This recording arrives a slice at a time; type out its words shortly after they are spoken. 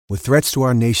With threats to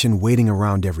our nation waiting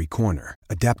around every corner,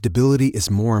 adaptability is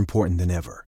more important than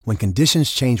ever. When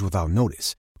conditions change without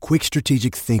notice, quick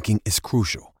strategic thinking is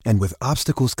crucial. And with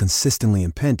obstacles consistently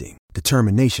impending,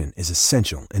 determination is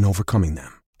essential in overcoming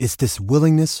them. It's this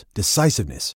willingness,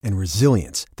 decisiveness, and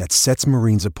resilience that sets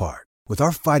Marines apart. With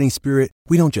our fighting spirit,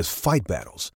 we don't just fight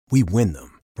battles, we win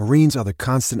them. Marines are the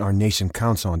constant our nation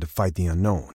counts on to fight the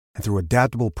unknown. And through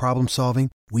adaptable problem solving,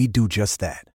 we do just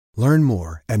that. Learn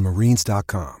more at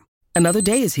marines.com. Another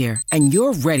day is here, and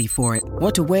you're ready for it.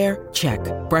 What to wear? Check.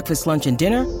 Breakfast, lunch, and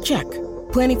dinner? Check.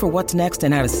 Planning for what's next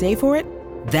and how to save for it?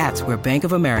 That's where Bank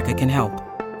of America can help.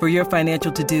 For your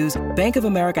financial to-dos, Bank of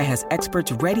America has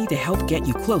experts ready to help get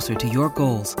you closer to your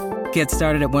goals. Get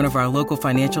started at one of our local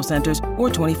financial centers or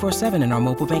 24/7 in our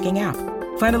mobile banking app.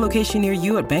 Find a location near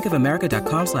you at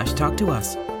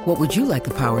bankofamerica.com/talktous. What would you like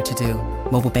the power to do?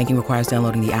 Mobile banking requires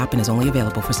downloading the app and is only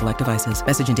available for select devices.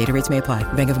 Message and data rates may apply.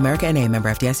 Bank of America N.A., member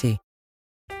FDIC.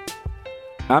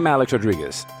 I'm Alex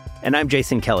Rodriguez. And I'm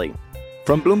Jason Kelly.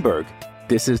 From Bloomberg,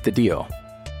 this is The Deal.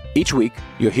 Each week,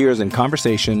 you'll hear us in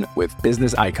conversation with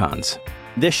business icons.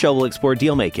 This show will explore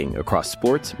deal-making across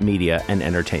sports, media, and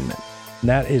entertainment.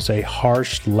 That is a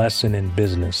harsh lesson in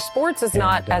business. Sports is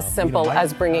not as simple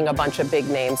as bringing a bunch of big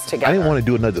names together. I didn't want to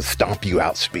do another stomp you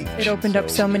out speech. It opened up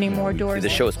so many more doors. The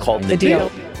show is called The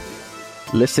Deal.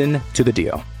 Listen to The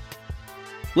Deal.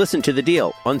 Listen to The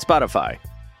Deal on Spotify.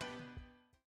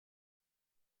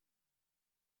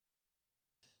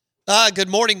 Good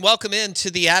morning. Welcome into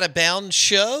the Out of Bounds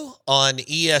show on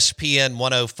ESPN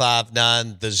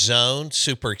 105.9 The Zone.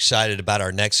 Super excited about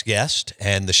our next guest,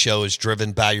 and the show is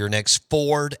driven by your next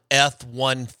Ford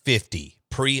F-150,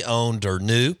 pre-owned or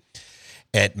new,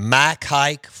 at Mack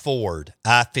Hike Ford,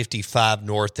 I-55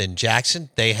 North in Jackson.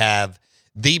 They have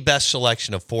the best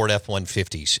selection of Ford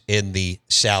F-150s in the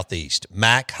Southeast.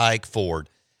 Mack Hike Ford,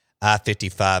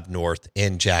 I-55 North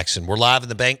in Jackson. We're live in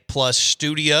the Bank Plus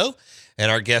studio, and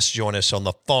our guests join us on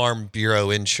the Farm Bureau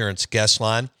Insurance guest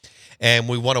line. And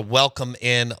we want to welcome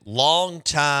in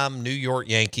longtime New York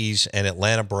Yankees and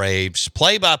Atlanta Braves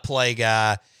play-by-play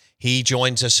guy. He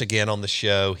joins us again on the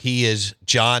show. He is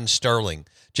John Sterling.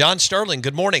 John Sterling,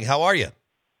 good morning. How are you?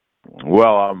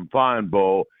 Well, I'm fine,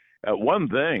 Bo. One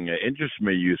thing interests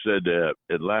me, you said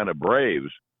Atlanta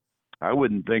Braves. I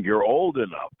wouldn't think you're old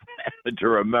enough to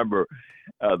remember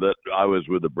that I was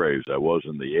with the Braves. I was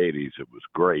in the 80s. It was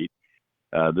great.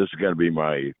 This is going to be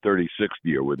my 36th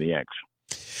year with the Yanks.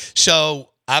 So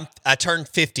I turned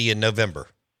 50 in November,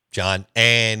 John,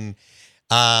 and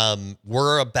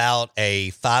we're about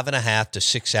a 5.5 to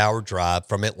 6 hour drive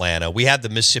from Atlanta. We have the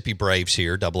Mississippi Braves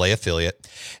here, AA affiliate.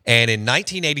 And in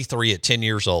 1983, at 10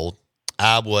 years old,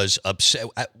 I was upset.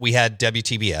 We had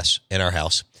WTBS in our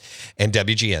house and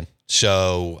WGN.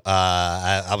 So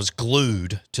I was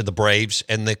glued to the Braves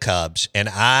and the Cubs. And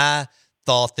I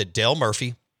thought that Dale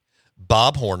Murphy,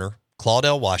 Bob Horner,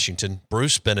 Claudell Washington,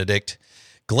 Bruce Benedict,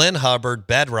 Glenn Hubbard,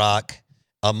 Bedrock,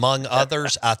 among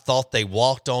others, I thought they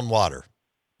walked on water.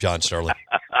 John Sterling.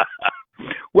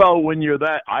 Well, when you're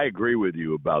that, I agree with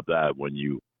you about that. When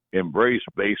you embrace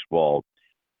baseball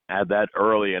at that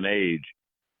early an age,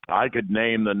 I could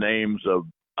name the names of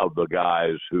the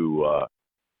guys who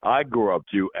I grew up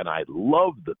to, and I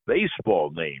loved the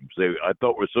baseball names. I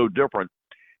thought were so different.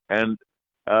 And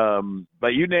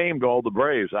but you named all the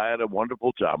Braves. I had a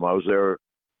wonderful time. I was there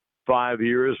 5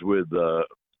 years with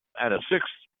and a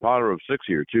part of 6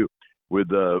 year too with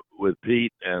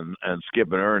Pete and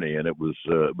Skip and Ernie, and it was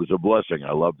a blessing.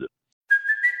 I loved it.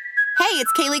 Hey,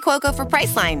 it's Kaylee Cuoco for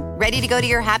Priceline. Ready to go to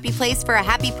your happy place for a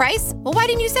happy price? Well, why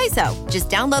didn't you say so? Just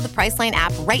download the Priceline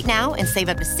app right now and save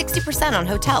up to 60% on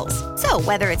hotels. So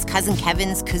whether it's Cousin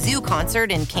Kevin's Kazoo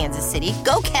Concert in Kansas City,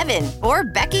 go Kevin, or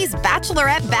Becky's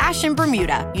Bachelorette Bash in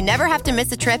Bermuda, you never have to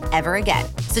miss a trip ever again.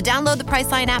 So download the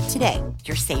Priceline app today.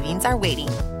 Your savings are waiting.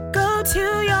 Go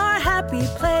to your happy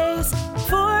place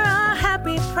for a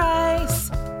happy price.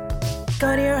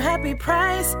 Go to your happy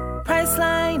price,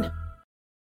 Priceline.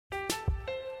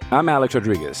 I'm Alex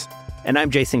Rodriguez. And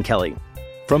I'm Jason Kelly.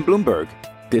 From Bloomberg,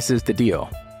 this is The Deal.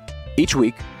 Each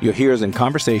week, you'll hear us in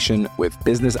conversation with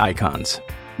business icons.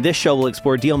 This show will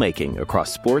explore deal-making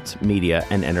across sports, media,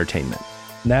 and entertainment.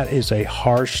 That is a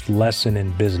harsh lesson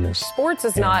in business. Sports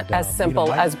is not as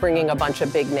simple as bringing a bunch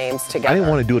of big names together. I didn't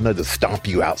want to do another stomp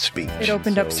you out speech. It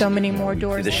opened up so many more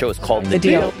doors. The show is called The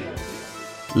Deal.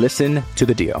 Listen to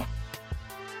The Deal.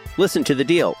 Listen to The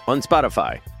Deal on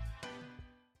Spotify.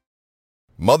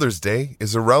 Mother's Day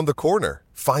is around the corner.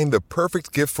 Find the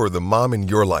perfect gift for the mom in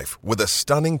your life with a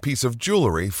stunning piece of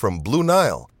jewelry from Blue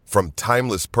Nile. From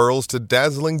timeless pearls to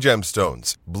dazzling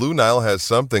gemstones, Blue Nile has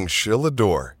something she'll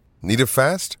adore. Need it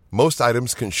fast? Most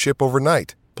items can ship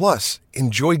overnight. Plus,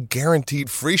 enjoy guaranteed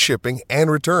free shipping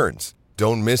and returns.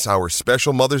 Don't miss our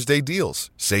special Mother's Day deals.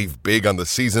 Save big on the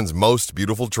season's most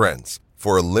beautiful trends.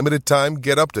 For a limited time,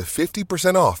 get up to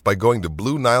 50% off by going to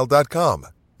BlueNile.com.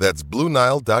 That's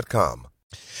BlueNile.com.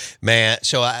 Man,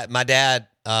 so my dad,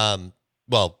 our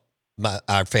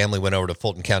family went over to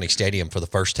Fulton County Stadium for the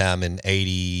first time in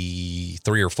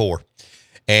 83 or 4.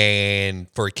 And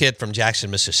for a kid from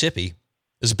Jackson, Mississippi, it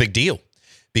was a big deal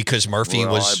because Murphy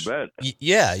was, I bet.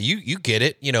 Yeah, you get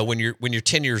it. You know, when you're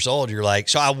 10 years old, you're like,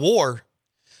 so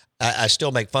I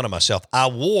still make fun of myself. I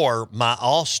wore my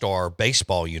All-Star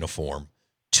baseball uniform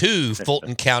to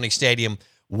Fulton County Stadium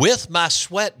with my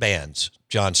sweatbands,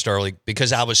 John Sterling,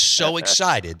 because I was so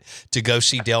excited to go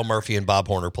see Dale Murphy and Bob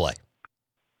Horner play.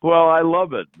 Well, I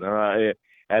love it.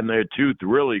 And they're two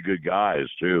really good guys,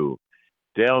 too.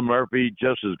 Dale Murphy,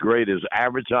 just as great as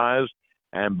advertised,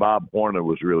 and Bob Horner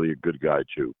was really a good guy,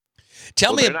 too.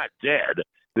 Tell me. They're not dead.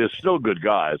 They're still good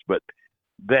guys, but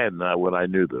then when I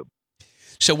knew them.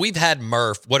 So we've had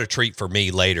Murph, what a treat for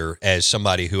me later, as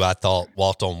somebody who I thought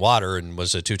walked on water and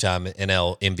was a 2-time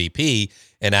NL MVP,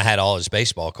 and I had all his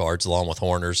baseball cards along with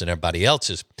Horner's and everybody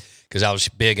else's because I was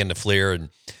big into Fleer and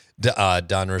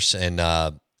Donruss and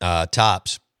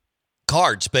Topps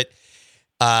cards. But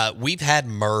we've had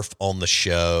Murph on the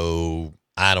show,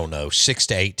 I don't know, 6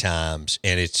 to 8 times,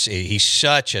 and he's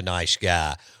such a nice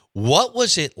guy. What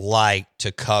was it like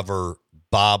to cover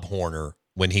Bob Horner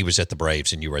when he was at the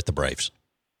Braves and you were at the Braves?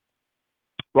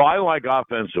 Well, I like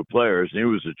offensive players, and he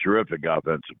was a terrific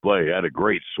offensive player. He had a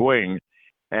great swing.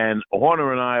 And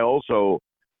Horner and I also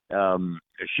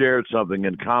shared something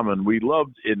in common. We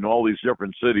loved, in all these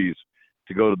different cities,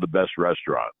 to go to the best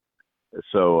restaurant.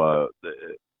 So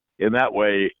in that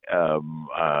way,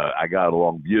 I got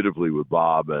along beautifully with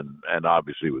Bob and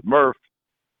obviously with Murph.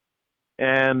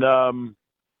 And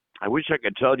I wish I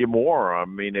could tell you more. I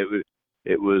mean,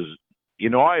 it was,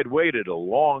 I had waited a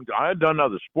long time. I had done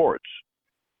other sports.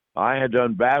 I had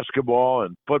done basketball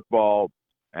and football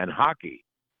and hockey,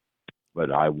 but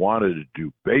I wanted to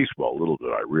do baseball. Little did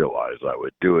I realize I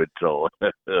would do it till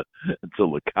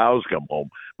the cows come home.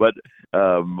 But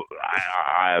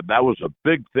that was a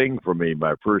big thing for me.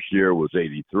 My first year was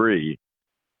 83.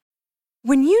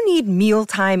 When you need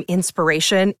mealtime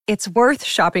inspiration, it's worth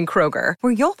shopping Kroger,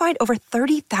 where you'll find over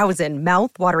 30,000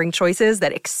 mouth-watering choices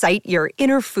that excite your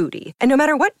inner foodie. And no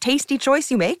matter what tasty choice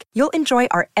you make, you'll enjoy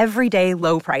our everyday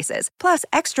low prices, plus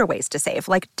extra ways to save,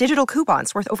 like digital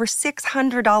coupons worth over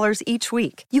 $600 each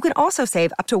week. You can also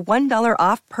save up to $1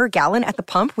 off per gallon at the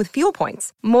pump with fuel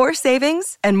points. More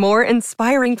savings and more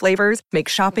inspiring flavors make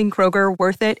shopping Kroger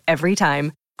worth it every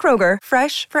time. Kroger,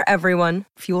 fresh for everyone.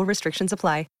 Fuel restrictions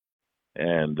apply.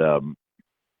 And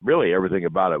really everything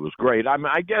about it was great. I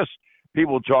mean, I guess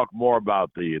people talk more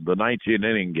about the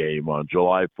 19-inning game on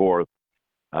July 4th,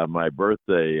 my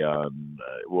birthday on,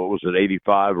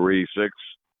 85 or 86?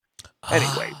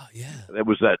 Anyway, yeah. It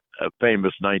was that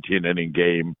famous 19-inning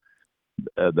game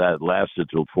that lasted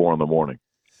till 4 a.m.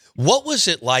 What was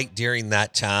it like during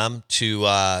that time to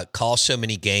call so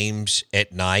many games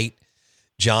at night,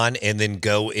 John, and then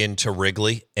go into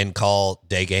Wrigley and call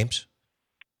day games?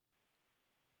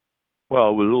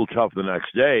 Well, it was a little tough the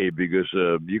next day because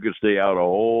you could stay out a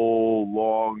whole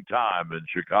long time in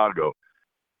Chicago.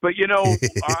 But,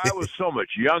 I was so much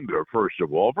younger, first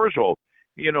of all.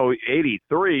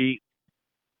 83,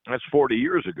 that's 40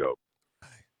 years ago.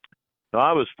 So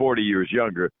I was 40 years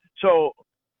younger. So,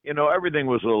 everything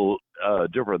was a little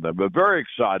different then, but very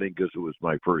exciting because it was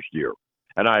my first year.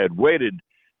 And I had waited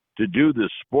to do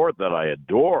this sport that I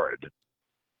adored.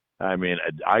 I mean,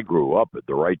 I grew up at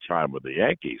the right time with the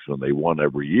Yankees when they won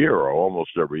every year or almost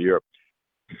every year.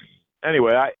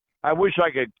 Anyway, I wish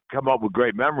I could come up with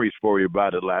great memories for you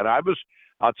about Atlanta.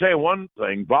 I'll tell you one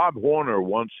thing. Bob Horner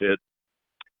once hit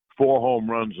 4 home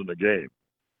runs in a game.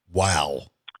 Wow.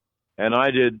 And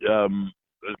I did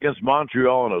against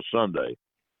Montreal on a Sunday.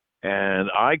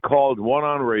 And I called one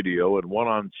on radio and one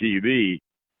on TV.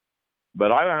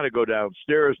 But I had to go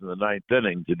downstairs in the 9th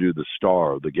inning to do the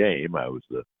star of the game. I was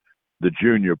the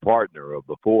junior partner of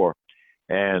the 4,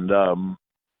 and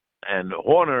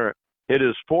Horner hit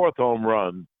his 4th home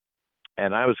run,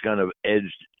 and I was kind of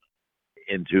edged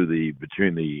into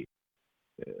between the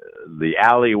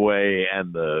alleyway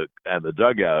and the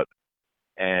dugout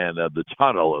and the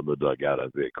tunnel in the dugout, as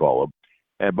they call them.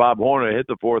 And Bob Horner hit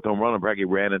the 4th home run and practically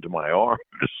ran into my arms,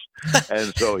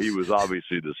 and so he was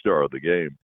obviously the star of the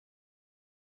game.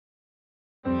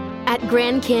 At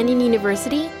Grand Canyon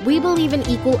University, we believe in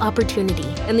equal opportunity,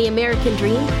 and the American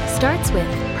dream starts with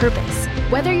purpose.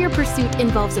 Whether your pursuit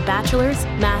involves a bachelor's,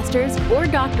 master's, or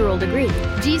doctoral degree,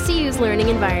 GCU's learning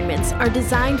environments are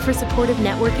designed for supportive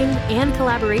networking and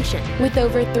collaboration. With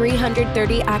over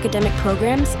 330 academic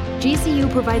programs,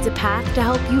 GCU provides a path to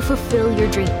help you fulfill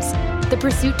your dreams. The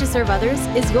pursuit to serve others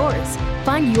is yours.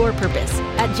 Find your purpose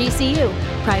at GCU.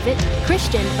 Private,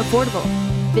 Christian, affordable.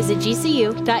 Visit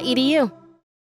gcu.edu.